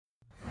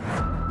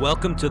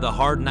Welcome to the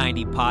Hard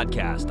 90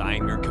 podcast. I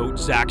am your coach,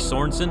 Zach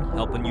Sorensen,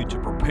 helping you to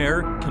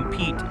prepare,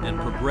 compete, and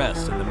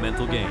progress in the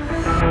mental game.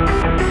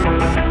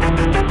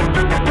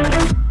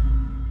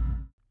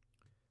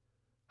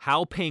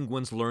 How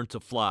penguins learn to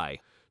fly.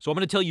 So I'm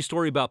going to tell you a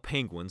story about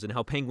penguins and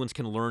how penguins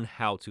can learn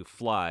how to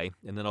fly,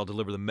 and then I'll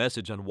deliver the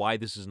message on why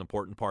this is an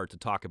important part to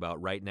talk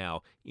about right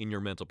now in your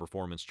mental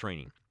performance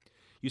training.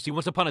 You see,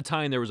 once upon a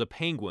time, there was a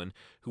penguin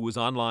who was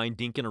online,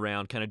 dinking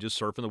around, kind of just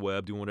surfing the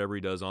web, doing whatever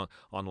he does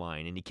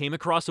online. And he came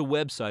across a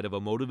website of a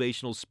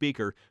motivational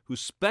speaker who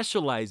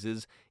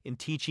specializes in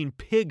teaching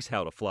pigs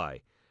how to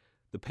fly.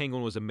 The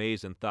penguin was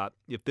amazed and thought,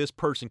 if this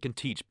person can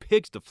teach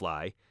pigs to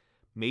fly,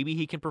 maybe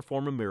he can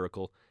perform a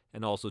miracle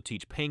and also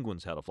teach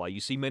penguins how to fly.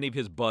 You see, many of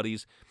his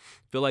buddies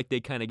feel like they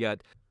kind of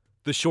got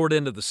the short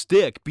end of the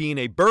stick, being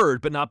a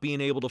bird but not being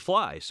able to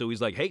fly. So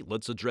he's like, hey,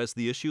 let's address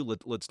the issue.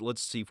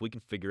 Let's see if we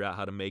can figure out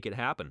how to make it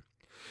happen.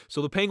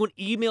 So the penguin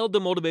emailed the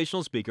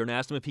motivational speaker and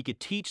asked him if he could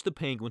teach the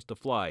penguins to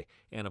fly.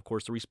 And of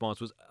course the response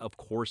was, of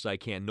course I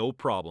can, no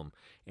problem.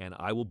 And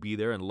I will be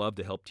there and love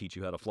to help teach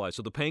you how to fly.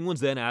 So the penguins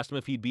then asked him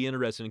if he'd be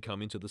interested in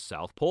coming to the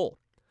South Pole.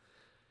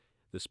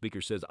 The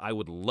speaker says, I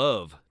would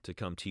love to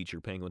come teach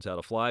your penguins how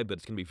to fly, but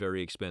it's going to be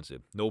very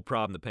expensive. No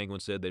problem, the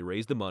penguins said. They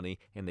raised the money,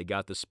 and they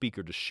got the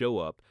speaker to show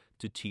up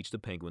to teach the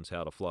penguins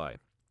how to fly.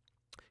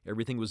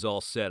 Everything was all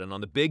set, and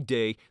on the big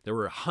day, there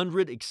were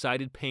 100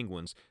 excited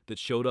penguins that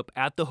showed up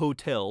at the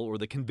hotel or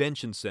the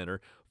convention center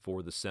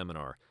for the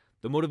seminar.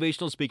 The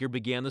motivational speaker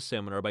began the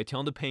seminar by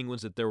telling the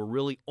penguins that there were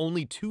really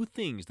only two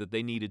things that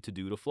they needed to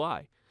do to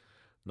fly.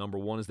 Number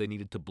one is they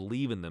needed to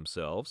believe in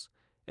themselves,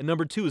 and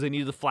number two is they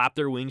needed to flap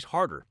their wings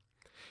harder.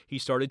 He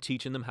started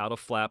teaching them how to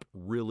flap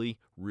really,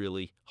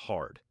 really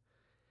hard.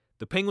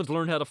 The penguins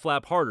learned how to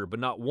flap harder, but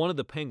not one of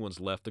the penguins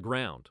left the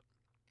ground.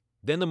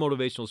 Then the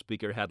motivational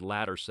speaker had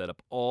ladders set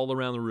up all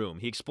around the room.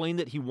 He explained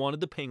that he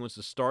wanted the penguins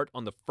to start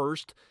on the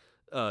first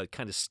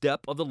kind of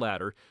step of the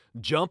ladder,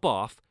 jump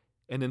off,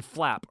 and then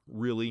flap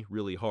really,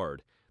 really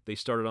hard. They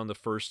started on the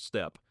first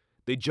step.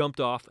 They jumped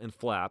off and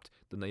flapped,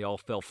 then they all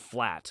fell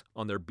flat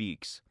on their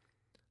beaks.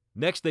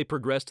 Next, they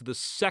progressed to the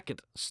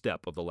second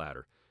step of the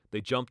ladder. They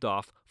jumped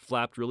off,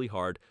 flapped really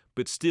hard,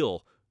 but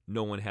still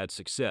no one had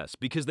success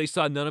because they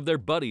saw none of their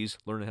buddies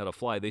learning how to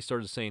fly. They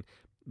started saying,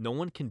 no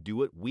one can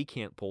do it. We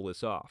can't pull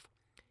this off.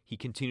 He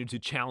continued to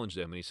challenge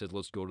them, and he said,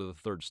 let's go to the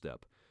third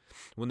step.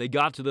 When they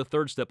got to the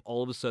third step,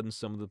 all of a sudden,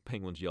 some of the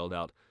penguins yelled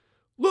out,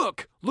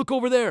 look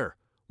over there.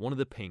 One of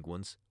the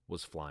penguins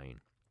was flying.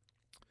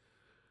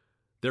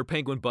 Their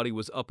penguin buddy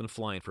was up and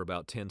flying for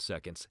about 10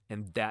 seconds,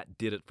 and that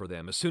did it for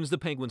them. As soon as the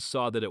penguins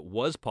saw that it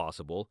was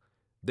possible,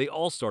 they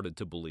all started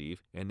to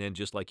believe, and then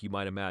just like you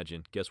might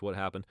imagine, guess what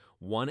happened?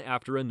 One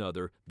after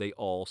another, they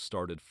all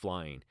started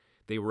flying.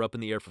 They were up in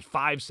the air for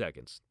 5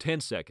 seconds,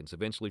 10 seconds,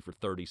 eventually for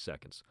 30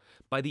 seconds.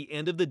 By the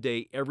end of the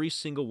day, every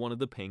single one of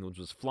the penguins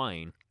was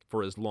flying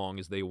for as long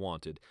as they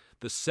wanted.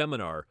 The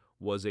seminar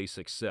was a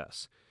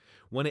success.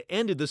 When it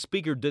ended, the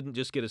speaker didn't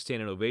just get a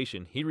standing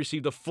ovation, he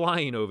received a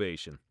flying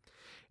ovation.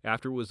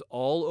 After it was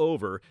all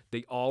over,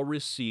 they all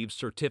received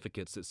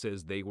certificates that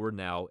says they were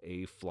now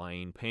a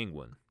flying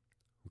penguin.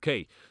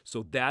 Okay,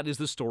 so that is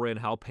the story on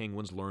how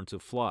penguins learn to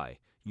fly.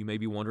 You may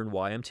be wondering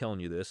why I'm telling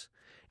you this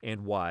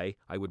and why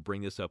I would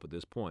bring this up at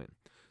this point.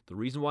 The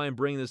reason why I'm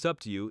bringing this up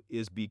to you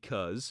is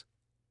because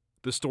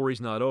the story's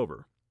not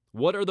over.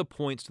 What are the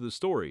points to the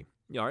story?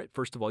 All right,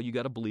 first of all, you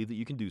got to believe that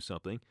you can do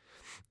something.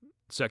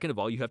 Second of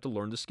all, you have to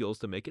learn the skills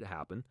to make it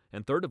happen.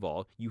 And third of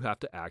all, you have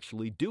to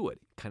actually do it,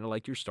 kind of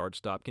like your start,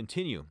 stop,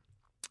 continue.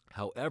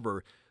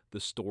 However, the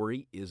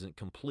story isn't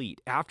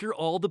complete. After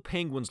all the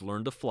penguins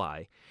learned to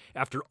fly,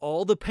 after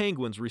all the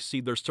penguins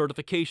received their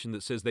certification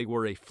that says they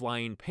were a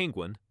flying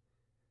penguin,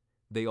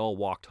 they all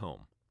walked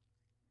home.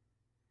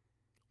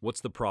 What's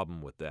the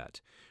problem with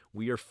that?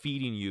 We are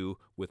feeding you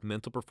with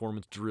mental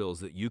performance drills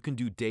that you can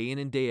do day in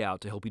and day out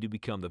to help you to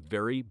become the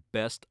very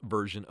best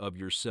version of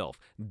yourself.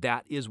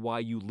 That is why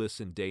you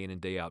listen day in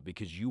and day out,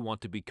 because you want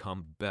to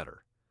become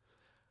better.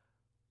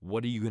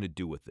 What are you going to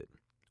do with it?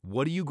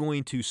 What are you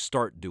going to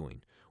start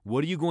doing?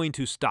 What are you going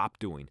to stop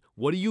doing?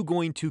 What are you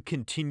going to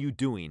continue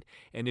doing?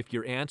 And if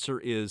your answer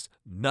is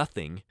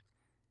nothing,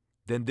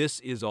 then this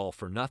is all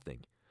for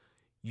nothing.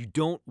 You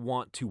don't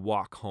want to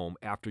walk home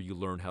after you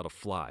learn how to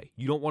fly.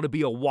 You don't want to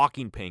be a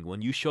walking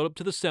penguin. You showed up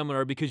to the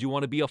seminar because you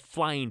want to be a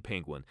flying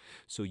penguin.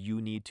 So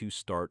you need to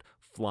start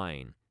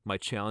flying. My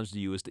challenge to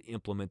you is to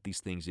implement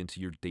these things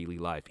into your daily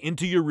life,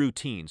 into your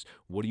routines.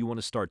 What do you want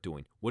to start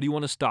doing? What do you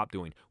want to stop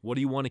doing? What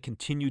do you want to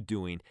continue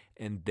doing?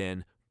 And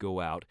then go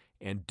out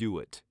and do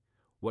it.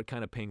 What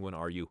kind of penguin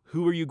are you?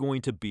 Who are you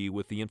going to be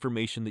with the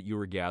information that you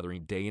are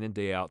gathering day in and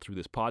day out through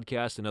this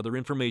podcast and other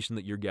information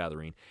that you're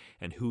gathering?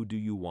 And who do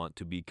you want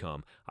to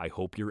become? I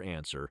hope your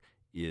answer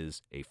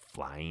is a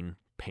flying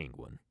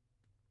penguin.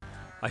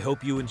 I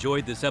hope you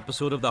enjoyed this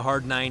episode of The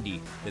Hard 90,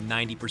 the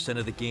 90%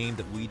 of the game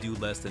that we do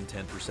less than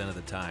 10% of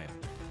the time.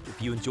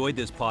 If you enjoyed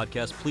this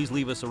podcast, please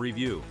leave us a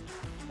review.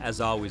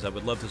 As always, I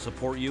would love to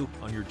support you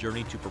on your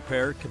journey to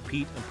prepare,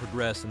 compete, and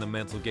progress in the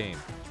mental game.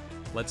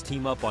 Let's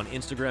team up on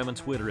Instagram and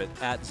Twitter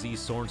at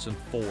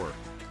 @ZSorensen4.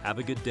 Have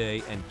a good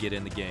day and get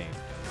in the game.